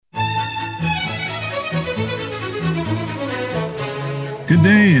Good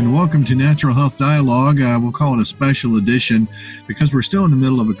day and welcome to Natural Health Dialogue. We'll call it a special edition because we're still in the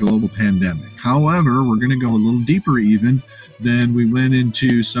middle of a global pandemic. However, we're going to go a little deeper even than we went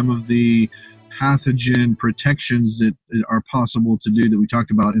into some of the pathogen protections that are possible to do that we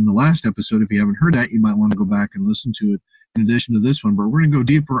talked about in the last episode. If you haven't heard that, you might want to go back and listen to it in addition to this one. But we're going to go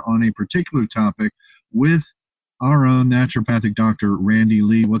deeper on a particular topic with our own naturopathic doctor, Randy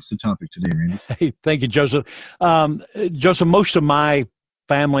Lee. What's the topic today, Randy? Hey, thank you, Joseph. Joseph, most of my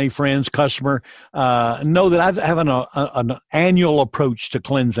family, friends, customer know that I have an annual approach to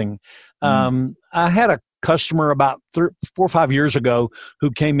cleansing. I had a customer about 4 or 5 years ago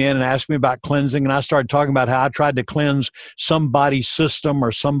who came in and asked me about cleansing, and I started talking about how I tried to cleanse some body system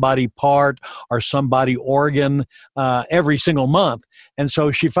or some body part or some body organ every single month. And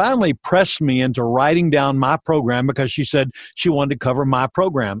so she finally pressed me into writing down my program because she said she wanted to cover my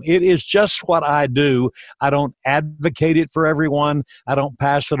program. It is just what I do. I don't advocate it for everyone. I don't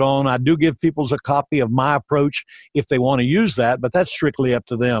pass it on. I do give people a copy of my approach if they want to use that, but that's strictly up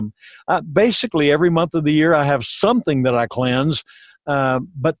to them. Basically, every month of the year, I have something that I cleanse,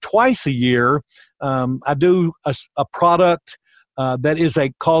 but twice a year, I do a product that is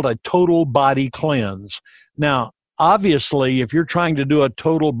called a total body cleanse. Now, obviously, if you're trying to do a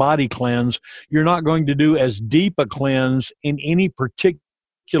total body cleanse, you're not going to do as deep a cleanse in any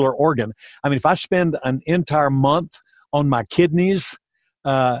particular organ. I mean, if I spend an entire month on my kidneys,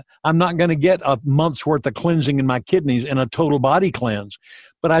 I'm not going to get a month's worth of cleansing in my kidneys in a total body cleanse.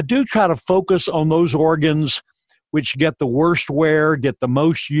 But I do try to focus on those organs which get the worst wear, get the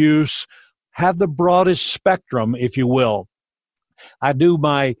most use, have the broadest spectrum, if you will. I do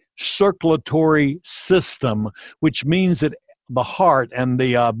my circulatory system, which means that the heart and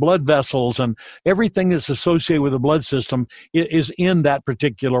the blood vessels and everything that's associated with the blood system is in that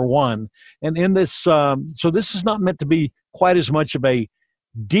particular one. And in this, so this is not meant to be quite as much of a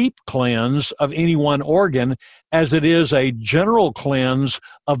deep cleanse of any one organ as it is a general cleanse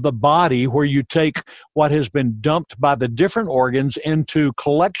of the body, where you take what has been dumped by the different organs into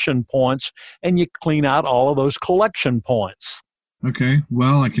collection points and you clean out all of those collection points. Okay,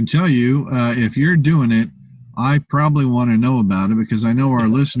 well, I can tell you, if you're doing it, I probably want to know about it because I know our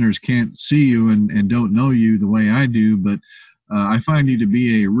listeners can't see you and don't know you the way I do, but I find you to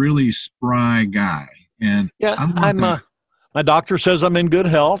be a really spry guy. And yeah, my doctor says I'm in good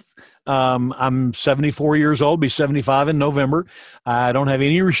health. I'm 74 years old, be 75 in November. I don't have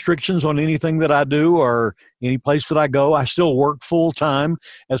any restrictions on anything that I do or any place that I go. I still work full time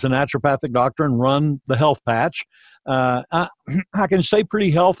as a naturopathic doctor and run the health patch. I can stay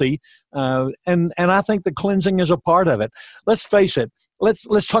pretty healthy, and I think the cleansing is a part of it. Let's face it.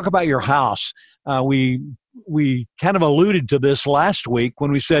 Let's talk about your house. We kind of alluded to this last week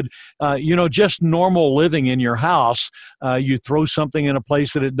when we said, just normal living in your house. You throw something in a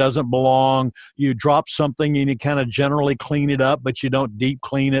place that it doesn't belong. You drop something and you kind of generally clean it up, but you don't deep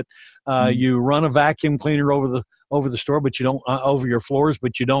clean it. You run a vacuum cleaner over the store, but you don't over your floors,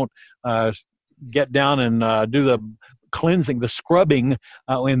 but you don't get down and do the cleansing, the scrubbing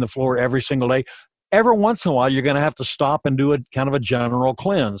in the floor every single day. Every once in a while, you're going to have to stop and do a kind of a general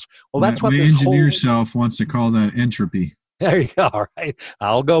cleanse. Well, that's what this engineer self wants to call that entropy. There you go. All right.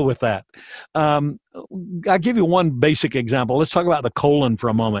 I'll go with that. I'll give you one basic example. Let's talk about the colon for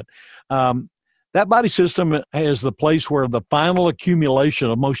a moment. That body system is the place where the final accumulation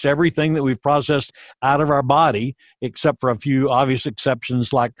of most everything that we've processed out of our body, except for a few obvious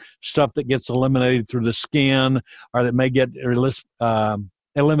exceptions like stuff that gets eliminated through the skin or that may get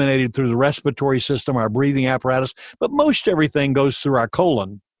eliminated through the respiratory system, our breathing apparatus, but most everything goes through our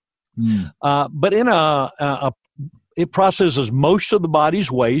colon. But it processes most of the body's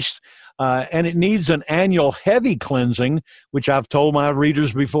waste, and it needs an annual heavy cleansing, which I've told my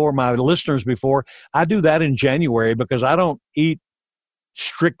readers before, my listeners before. I do that in January because I don't eat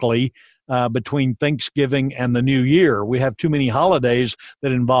strictly between Thanksgiving and the New Year. We have too many holidays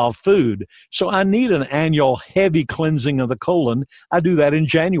that involve food. So I need an annual heavy cleansing of the colon. I do that in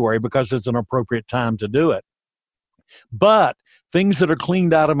January because it's an appropriate time to do it. But things that are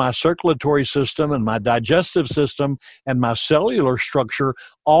cleaned out of my circulatory system and my digestive system and my cellular structure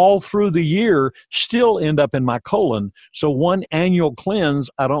all through the year still end up in my colon. So one annual cleanse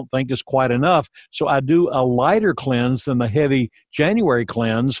I don't think is quite enough. So I do a lighter cleanse than the heavy January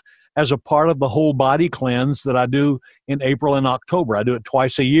cleanse as a part of the whole body cleanse that I do in April and October. I do it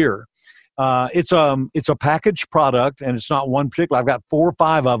twice a year. It's a packaged product, and it's not one particular. I've got 4 or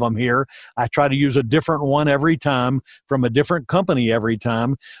 5 of them here. I try to use a different one every time from a different company every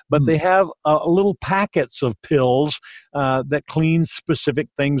time, but they have little packets of pills that clean specific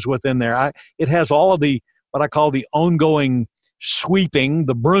things within there. It has all of the what I call the ongoing sweeping,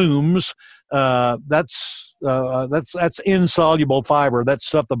 the brooms, that's insoluble fiber. That's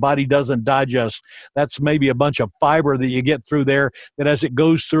stuff the body doesn't digest. That's maybe a bunch of fiber that you get through there that as it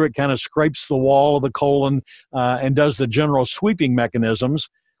goes through, it kind of scrapes the wall of the colon and does the general sweeping mechanisms.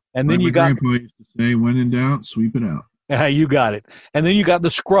 And then you got, grandpa used to say, when in doubt, sweep it out. You got it. And then you got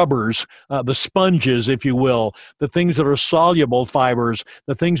the scrubbers, the sponges, if you will, the things that are soluble fibers,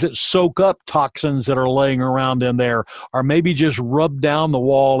 the things that soak up toxins that are laying around in there, or maybe just rub down the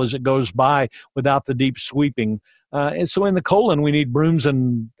wall as it goes by without the deep sweeping. And so in the colon, we need brooms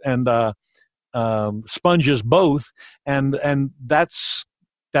and sponges both. And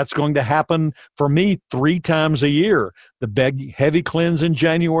that's going to happen for me 3 times a year. The big heavy cleanse in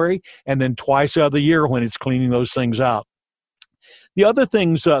January, and then twice out of the year when it's cleaning those things out. The other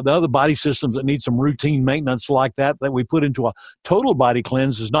things, the other body systems that need some routine maintenance like that we put into a total body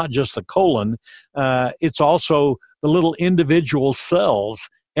cleanse is not just the colon. It's also the little individual cells.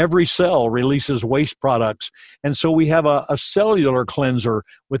 Every cell releases waste products. And so we have a cellular cleanser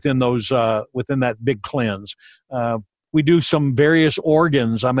within those, within that big cleanse. We do some various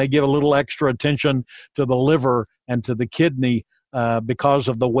organs. I may give a little extra attention to the liver and to the kidney because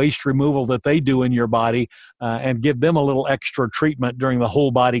of the waste removal that they do in your body, and give them a little extra treatment during the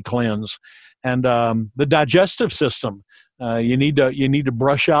whole body cleanse. And the digestive system, you need to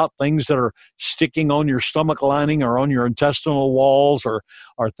brush out things that are sticking on your stomach lining or on your intestinal walls, or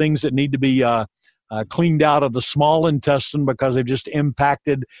things that need to be cleaned out of the small intestine because they've just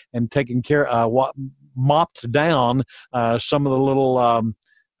impacted and taken care mopped down some of the little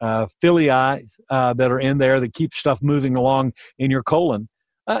villi that are in there that keep stuff moving along in your colon,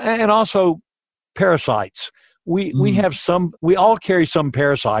 and also parasites. We all carry some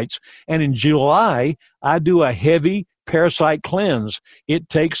parasites, and in July I do a heavy parasite cleanse. It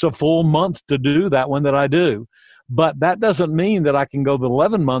takes a full month to do that one that I do, but that doesn't mean that I can go the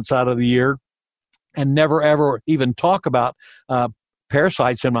 11 months out of the year and never ever even talk about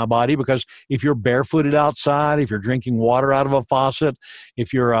parasites in my body, because if you're barefooted outside, if you're drinking water out of a faucet,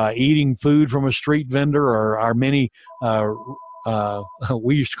 if you're eating food from a street vendor, or our many,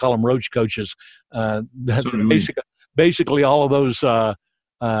 we used to call them roach coaches, basically all of those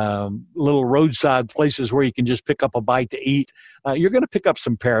little roadside places where you can just pick up a bite to eat, you're going to pick up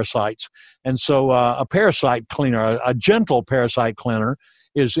some parasites. And so a parasite cleaner, a gentle parasite cleaner,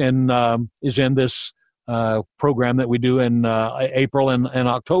 is in this program that we do in April and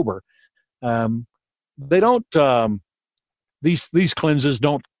October. They don't, these cleanses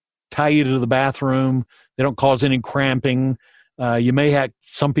don't tie you to the bathroom. They don't cause any cramping. You may have,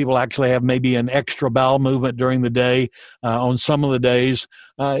 some people actually have maybe an extra bowel movement during the day on some of the days.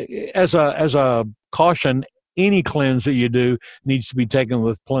 As a caution, any cleanse that you do needs to be taken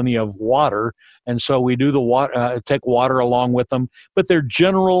with plenty of water. And so we do the water, take water along with them, but they're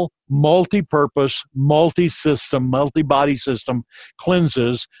general, multi-purpose, multi-system, multi-body system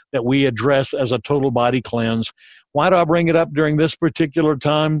cleanses that we address as a total body cleanse. Why do I bring it up during this particular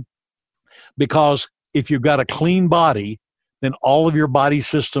time? Because if you've got a clean body, then all of your body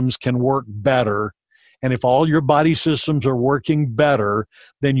systems can work better. And if all your body systems are working better,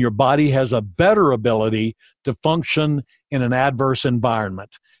 then your body has a better ability to function in an adverse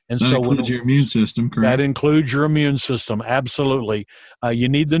environment. And that includes your immune system, correct? That includes your immune system, absolutely. You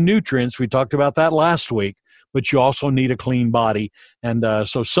need the nutrients. We talked about that last week, but you also need a clean body. And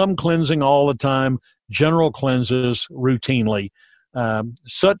so some cleansing all the time, general cleanses routinely.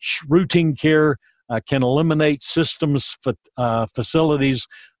 Such routine care can eliminate systems, facilities,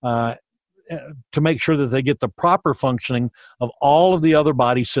 to make sure that they get the proper functioning of all of the other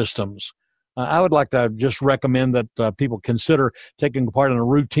body systems. I would like to just recommend that people consider taking part in a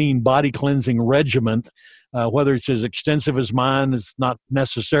routine body cleansing regimen. Whether it's as extensive as mine is not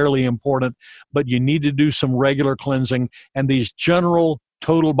necessarily important, but you need to do some regular cleansing, and these general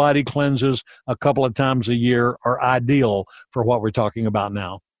total body cleanses a couple of times a year are ideal for what we're talking about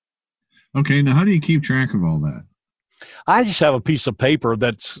now. Okay, now how do you keep track of all that? I just have a piece of paper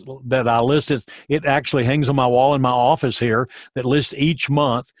that I list. It actually hangs on my wall in my office here that lists each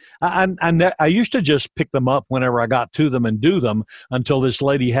month. I used to just pick them up whenever I got to them and do them until this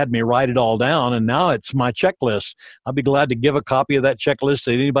lady had me write it all down, and now it's my checklist. I'll be glad to give a copy of that checklist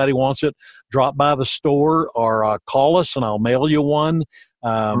if anybody wants it. Drop by the store or call us, and I'll mail you one.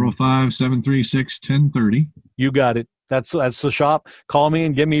 405-736-1030. You got it. That's the shop. Call me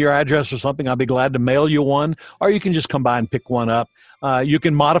and give me your address or something. I'll be glad to mail you one, or you can just come by and pick one up. You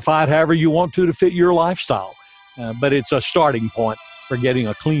can modify it however you want to fit your lifestyle, but it's a starting point for getting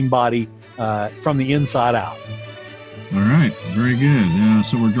a clean body from the inside out. All right, very good.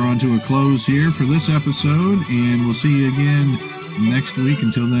 So we're drawing to a close here for this episode, and we'll see you again next week.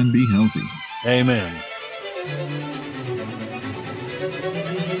 Until then, be healthy. Amen.